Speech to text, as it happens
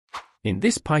In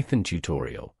this Python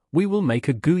tutorial, we will make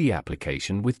a GUI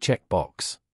application with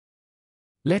Checkbox.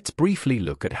 Let's briefly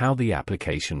look at how the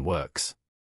application works.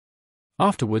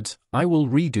 Afterwards, I will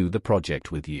redo the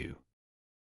project with you.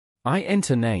 I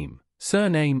enter name,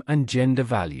 surname and gender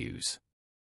values.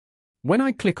 When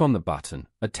I click on the button,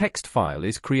 a text file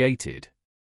is created.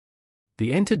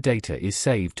 The entered data is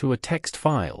saved to a text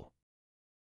file.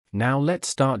 Now let's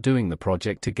start doing the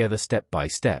project together step by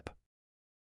step.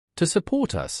 To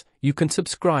support us, you can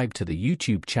subscribe to the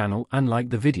YouTube channel and like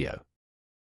the video.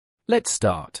 Let's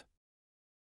start.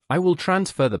 I will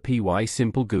transfer the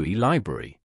PySimpleGUI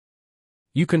library.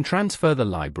 You can transfer the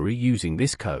library using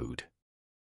this code.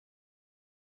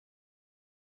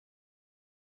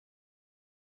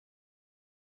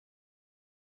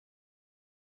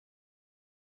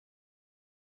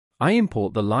 I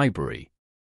import the library.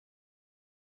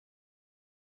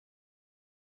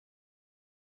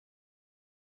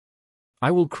 I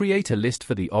will create a list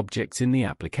for the objects in the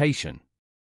application.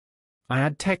 I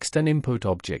add text and input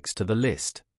objects to the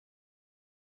list.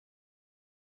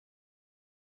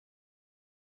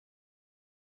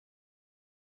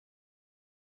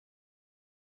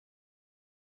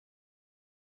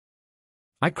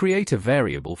 I create a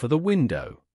variable for the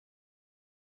window.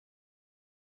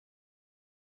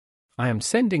 I am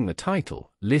sending the title,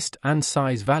 list and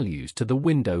size values to the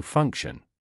window function.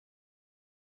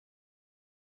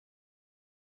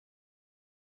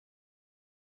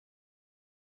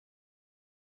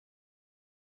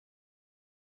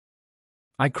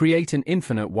 I create an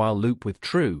infinite while loop with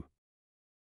true.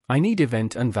 I need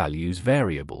event and values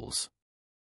variables.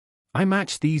 I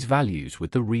match these values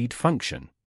with the read function.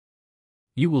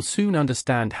 You will soon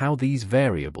understand how these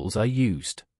variables are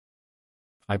used.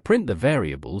 I print the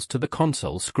variables to the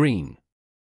console screen.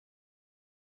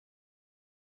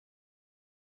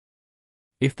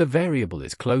 If the variable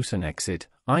is close and exit,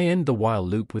 I end the while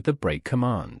loop with the break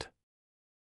command.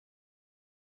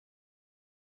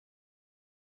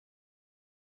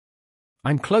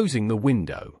 I'm closing the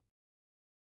window.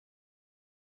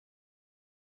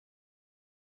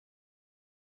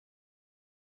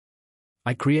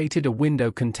 I created a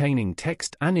window containing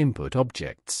text and input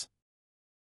objects.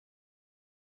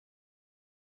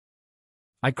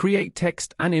 I create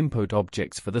text and input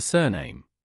objects for the surname.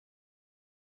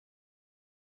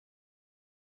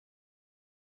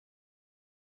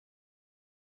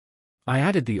 I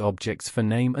added the objects for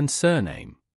name and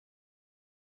surname.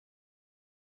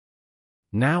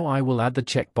 Now I will add the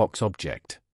checkbox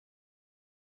object.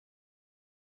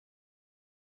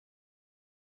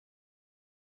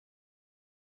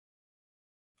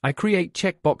 I create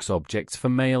checkbox objects for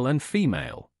male and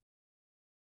female.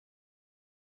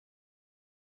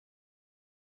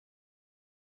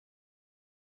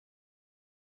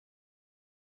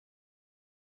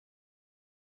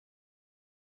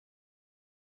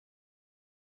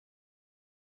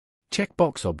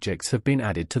 Checkbox objects have been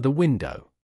added to the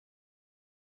window.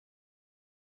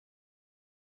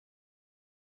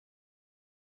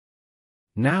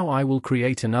 Now I will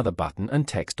create another button and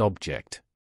text object.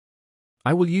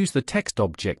 I will use the text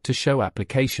object to show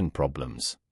application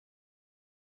problems.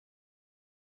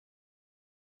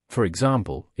 For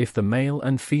example, if the male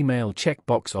and female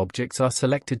checkbox objects are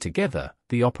selected together,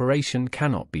 the operation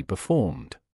cannot be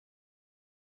performed.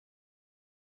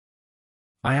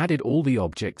 I added all the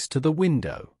objects to the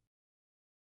window.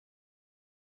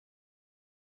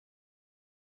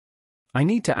 I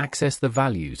need to access the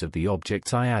values of the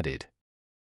objects I added.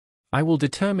 I will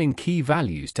determine key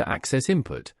values to access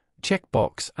input,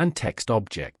 checkbox and text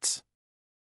objects.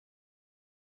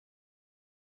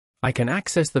 I can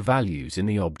access the values in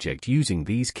the object using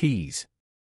these keys.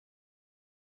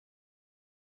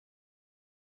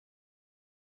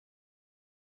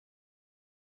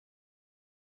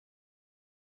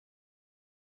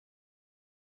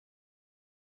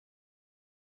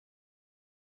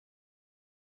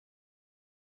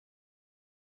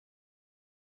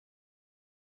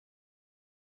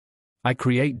 I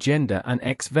create gender and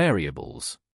X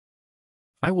variables.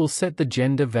 I will set the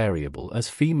gender variable as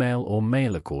female or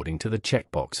male according to the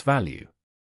checkbox value.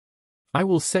 I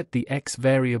will set the X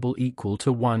variable equal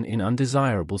to 1 in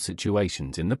undesirable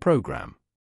situations in the program.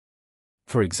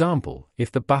 For example,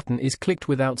 if the button is clicked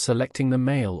without selecting the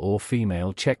male or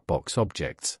female checkbox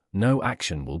objects, no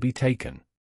action will be taken.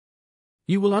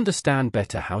 You will understand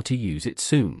better how to use it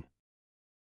soon.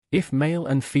 If male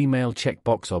and female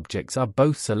checkbox objects are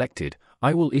both selected,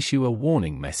 I will issue a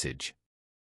warning message.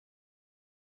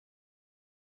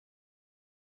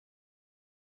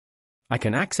 I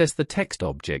can access the text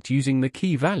object using the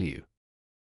key value.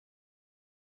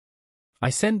 I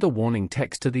send the warning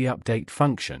text to the update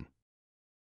function.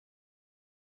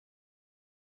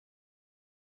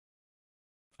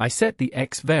 I set the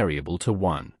x variable to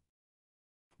 1.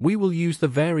 We will use the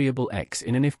variable x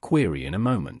in an if query in a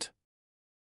moment.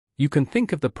 You can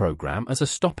think of the program as a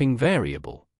stopping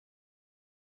variable.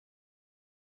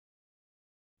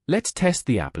 Let's test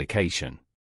the application.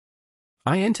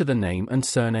 I enter the name and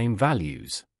surname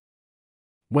values.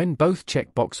 When both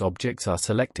checkbox objects are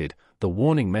selected, the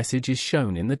warning message is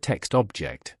shown in the text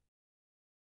object.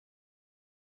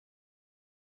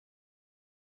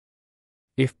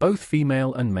 If both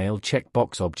female and male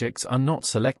checkbox objects are not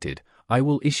selected, I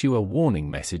will issue a warning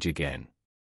message again.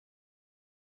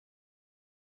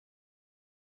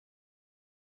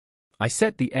 I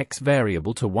set the x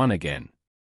variable to 1 again.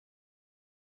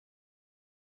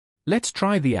 Let's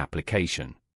try the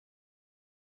application.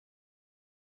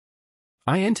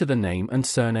 I enter the name and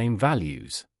surname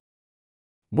values.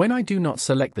 When I do not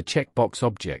select the checkbox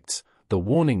objects, the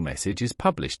warning message is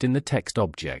published in the text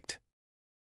object.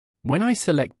 When I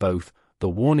select both, the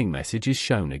warning message is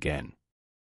shown again.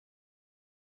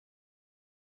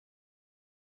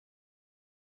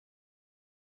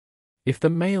 If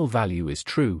the male value is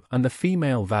true and the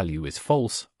female value is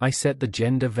false, I set the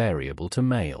gender variable to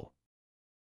male.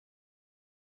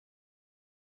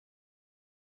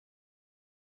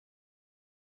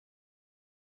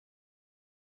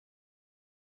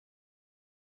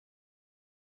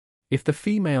 If the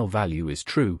female value is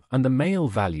true and the male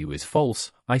value is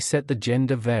false, I set the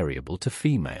gender variable to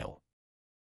female.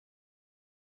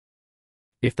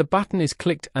 If the button is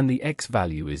clicked and the x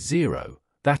value is 0,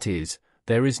 that is,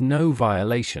 there is no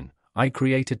violation, I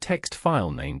create a text file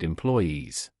named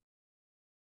employees.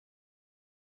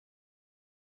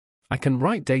 I can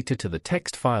write data to the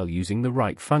text file using the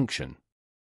write function.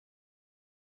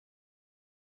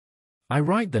 I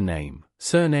write the name,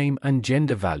 surname and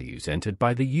gender values entered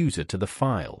by the user to the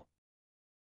file.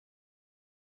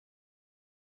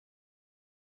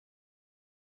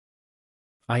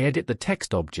 I edit the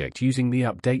text object using the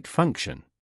update function.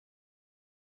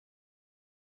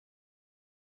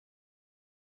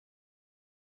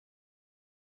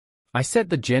 I set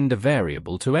the gender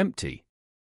variable to empty.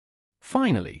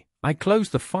 Finally, I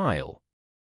close the file.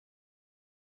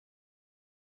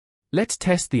 Let's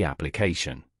test the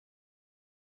application.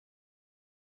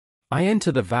 I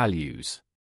enter the values.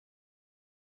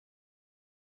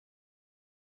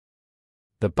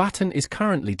 The button is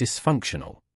currently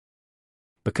dysfunctional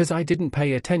because I didn't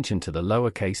pay attention to the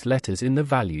lowercase letters in the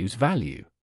values value.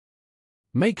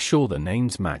 Make sure the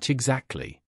names match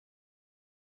exactly.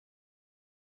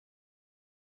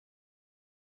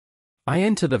 I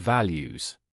enter the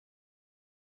values.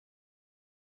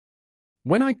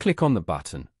 When I click on the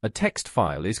button, a text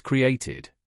file is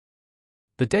created.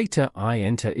 The data I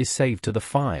enter is saved to the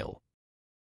file.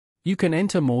 You can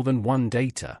enter more than one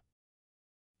data.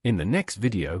 In the next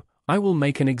video, I will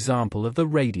make an example of the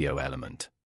radio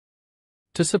element.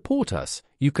 To support us,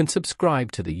 you can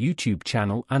subscribe to the YouTube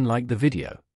channel and like the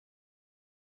video.